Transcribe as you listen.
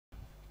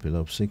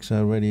Below 6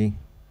 already.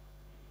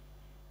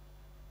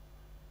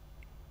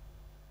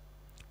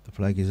 The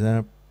flag is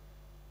up.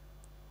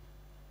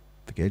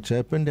 The gates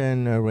opened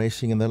and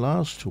racing in the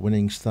last.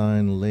 Winning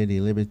Stein, Lady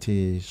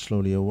Liberty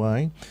slowly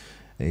away.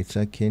 It's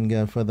a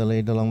Kinga for the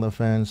lead along the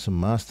fence.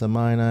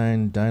 Mastermind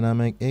and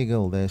Dynamic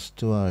Eagle. There's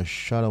two are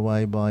shot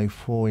away by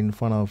 4 in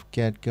front of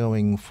Get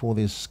Going for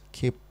this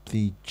Skip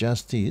the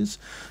Justice.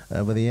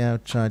 Over the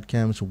outside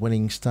comes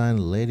Winning Stein,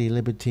 Lady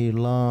Liberty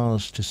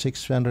last.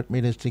 600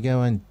 meters to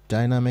go and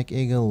Dynamic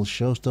Eagle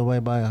shows the way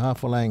by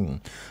half a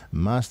length.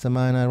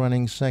 Mastermind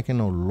running second.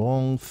 A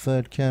long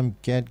third cam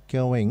Get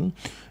Going.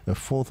 A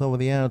fourth over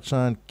the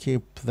outside.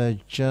 Keep the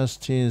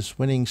Justice.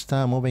 Winning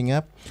Star moving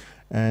up.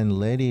 And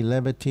Lady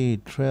Liberty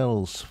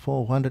trails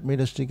 400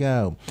 meters to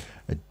go.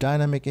 A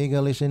Dynamic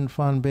Eagle is in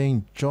front,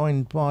 being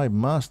joined by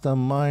Master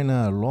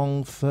Miner.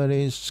 Long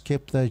 30s,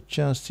 Skip the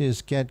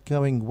Justice, Get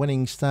Going,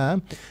 Winning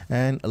Star,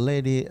 and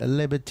Lady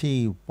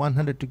Liberty.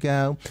 100 to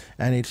go,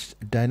 and it's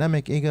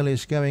Dynamic Eagle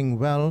is going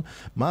well.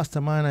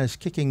 Master Miner is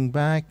kicking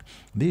back.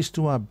 These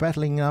two are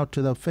battling out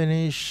to the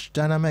finish.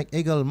 Dynamic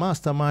Eagle,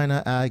 Master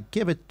Miner.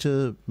 Give it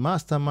to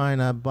Master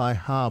Miner by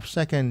half.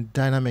 Second,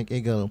 Dynamic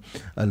Eagle.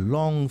 A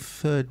long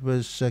third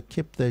was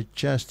Keep the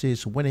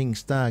Justice, Winning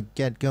Star,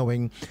 Get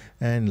Going,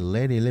 and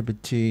Lady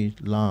Liberty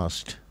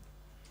last.